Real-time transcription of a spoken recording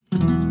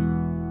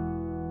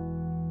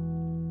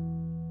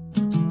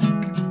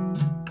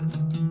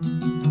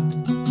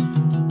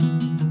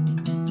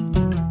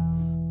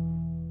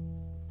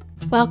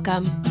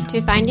Welcome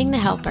to Finding the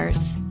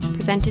Helpers,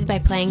 presented by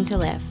Playing to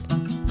Live.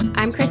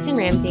 I'm Kristen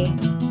Ramsey.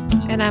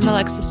 And I'm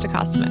Alexis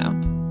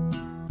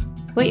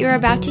DeCosmo. What you're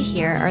about to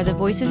hear are the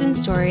voices and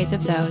stories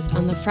of those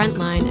on the front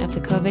line of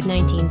the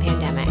COVID-19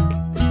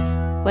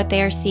 pandemic. What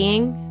they are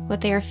seeing,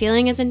 what they are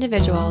feeling as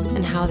individuals,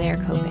 and how they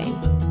are coping.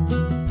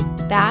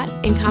 That,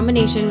 in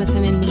combination with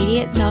some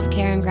immediate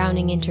self-care and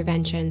grounding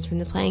interventions from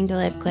the Playing to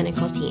Live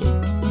clinical team.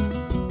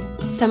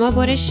 Some of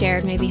what is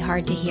shared may be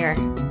hard to hear,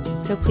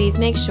 so please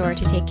make sure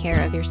to take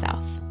care of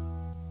yourself.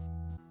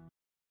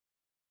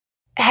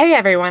 Hey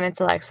everyone,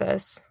 it's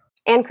Alexis.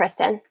 And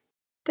Kristen.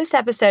 This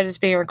episode is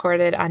being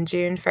recorded on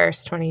June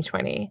 1st,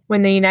 2020,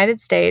 when the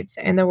United States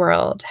and the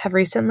world have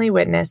recently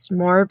witnessed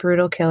more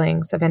brutal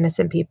killings of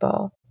innocent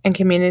people, and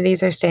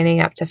communities are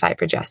standing up to fight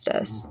for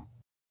justice.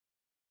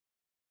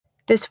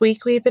 This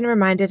week we've been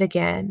reminded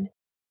again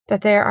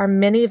that there are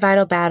many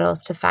vital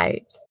battles to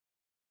fight.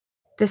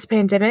 This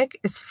pandemic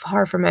is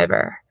far from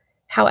over.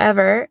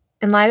 However,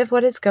 in light of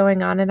what is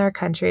going on in our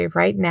country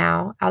right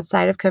now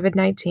outside of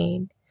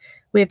COVID-19,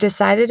 we have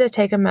decided to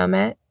take a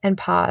moment and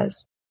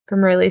pause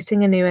from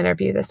releasing a new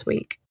interview this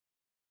week.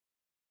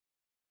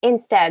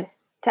 Instead,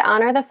 to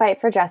honor the fight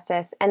for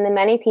justice and the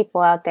many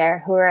people out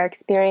there who are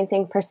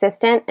experiencing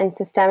persistent and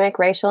systemic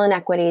racial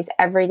inequities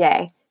every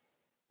day,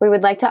 we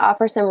would like to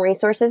offer some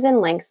resources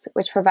and links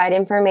which provide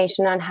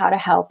information on how to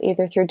help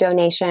either through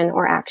donation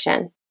or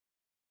action.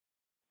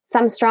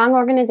 Some strong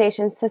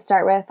organizations to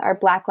start with are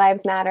Black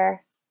Lives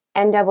Matter,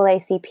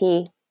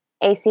 NAACP,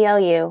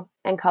 ACLU,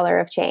 and Color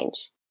of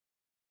Change.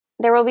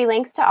 There will be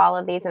links to all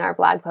of these in our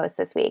blog post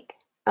this week,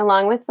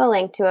 along with the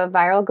link to a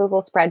viral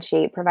Google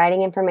spreadsheet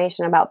providing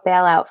information about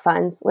bailout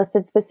funds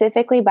listed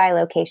specifically by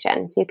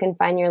location so you can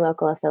find your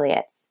local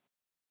affiliates.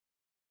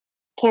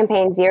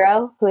 Campaign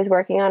Zero, who is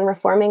working on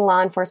reforming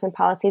law enforcement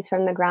policies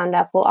from the ground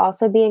up, will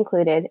also be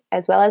included,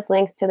 as well as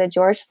links to the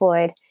George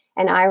Floyd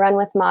and I Run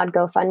With Maud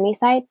GoFundMe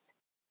sites,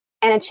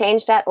 and a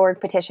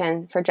Change.org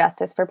petition for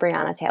justice for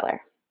Breonna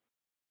Taylor.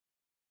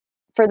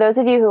 For those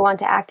of you who want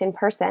to act in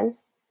person,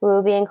 we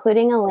will be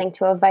including a link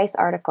to a Vice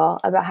article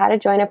about how to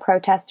join a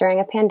protest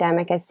during a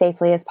pandemic as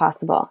safely as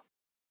possible.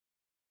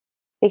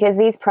 Because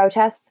these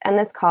protests and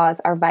this cause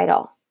are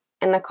vital,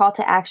 and the call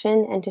to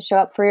action and to show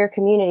up for your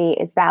community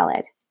is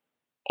valid.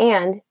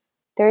 And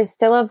there is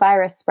still a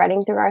virus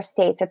spreading through our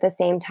states at the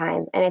same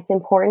time, and it's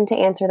important to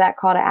answer that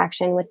call to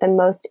action with the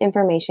most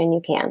information you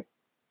can.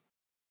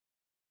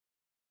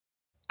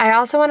 I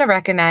also want to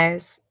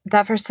recognize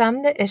that for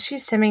some, the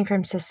issues stemming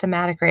from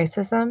systematic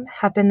racism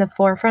have been the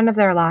forefront of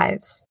their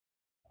lives,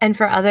 and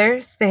for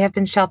others, they have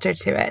been sheltered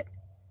to it.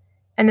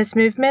 And this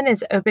movement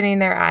is opening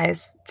their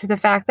eyes to the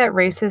fact that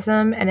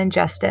racism and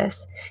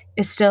injustice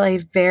is still a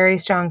very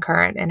strong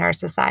current in our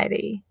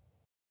society.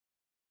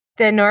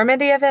 The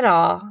enormity of it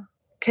all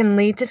can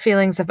lead to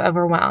feelings of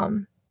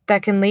overwhelm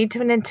that can lead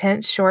to an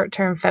intense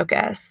short-term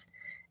focus,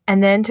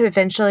 and then to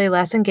eventually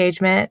less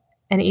engagement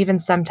and even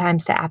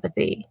sometimes to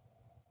apathy.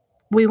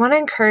 We want to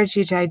encourage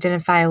you to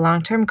identify a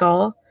long-term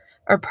goal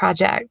or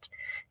project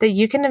that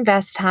you can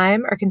invest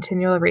time or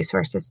continual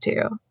resources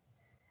to.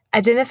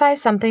 Identify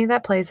something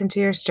that plays into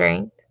your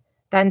strength,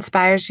 that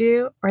inspires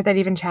you, or that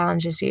even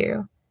challenges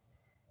you.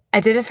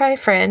 Identify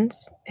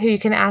friends who you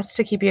can ask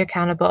to keep you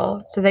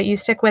accountable so that you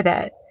stick with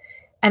it,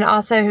 and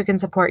also who can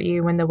support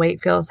you when the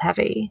weight feels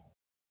heavy.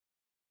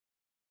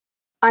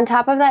 On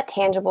top of that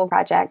tangible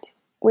project,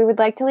 we would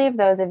like to leave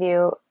those of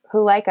you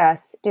who, like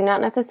us, do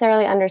not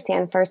necessarily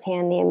understand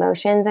firsthand the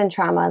emotions and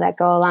trauma that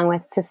go along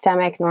with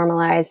systemic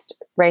normalized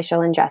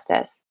racial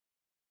injustice,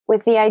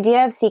 with the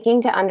idea of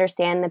seeking to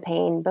understand the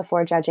pain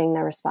before judging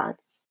the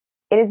response.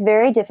 It is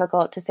very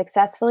difficult to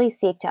successfully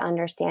seek to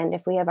understand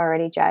if we have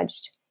already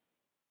judged.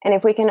 And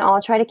if we can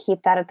all try to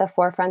keep that at the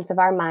forefronts of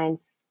our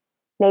minds,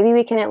 maybe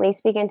we can at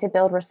least begin to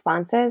build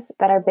responses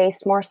that are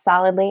based more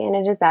solidly in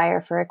a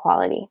desire for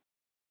equality.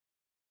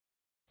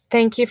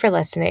 Thank you for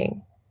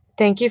listening.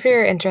 Thank you for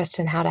your interest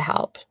in how to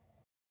help.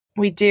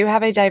 We do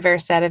have a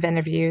diverse set of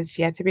interviews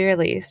yet to be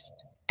released,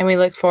 and we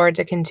look forward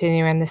to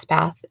continuing this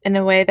path in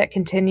a way that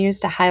continues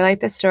to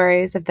highlight the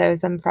stories of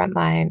those on the front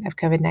line of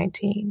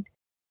COVID-19,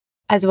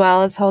 as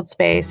well as hold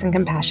space and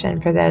compassion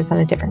for those on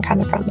a different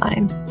kind of front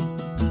line.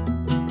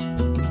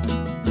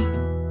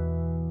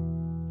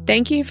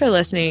 Thank you for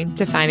listening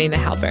to Finding the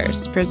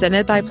Helpers,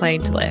 presented by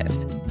Playing to Live.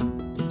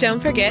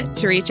 Don't forget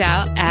to reach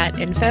out at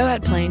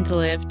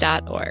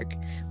info@playingtolive.org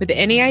with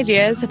any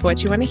ideas of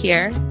what you want to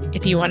hear,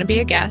 if you want to be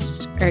a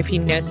guest, or if you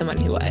know someone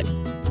who would.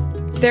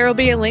 There will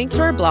be a link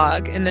to our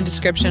blog in the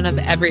description of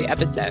every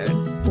episode,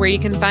 where you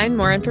can find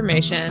more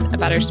information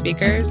about our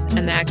speakers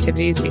and the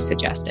activities we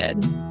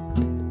suggested.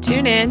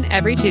 Tune in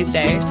every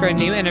Tuesday for a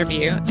new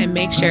interview, and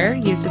make sure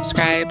you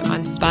subscribe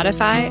on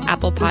Spotify,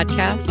 Apple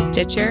Podcasts,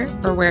 Stitcher,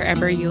 or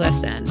wherever you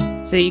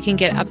listen, so you can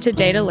get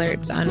up-to-date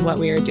alerts on what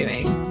we are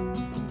doing.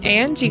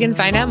 And you can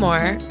find out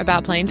more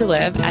about Playing to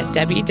Live at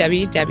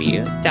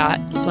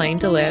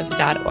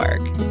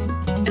www.playingtolive.org.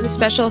 And a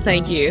special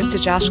thank you to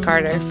Josh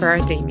Carter for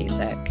our theme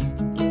music.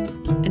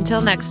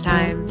 Until next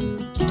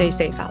time, stay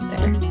safe out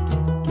there.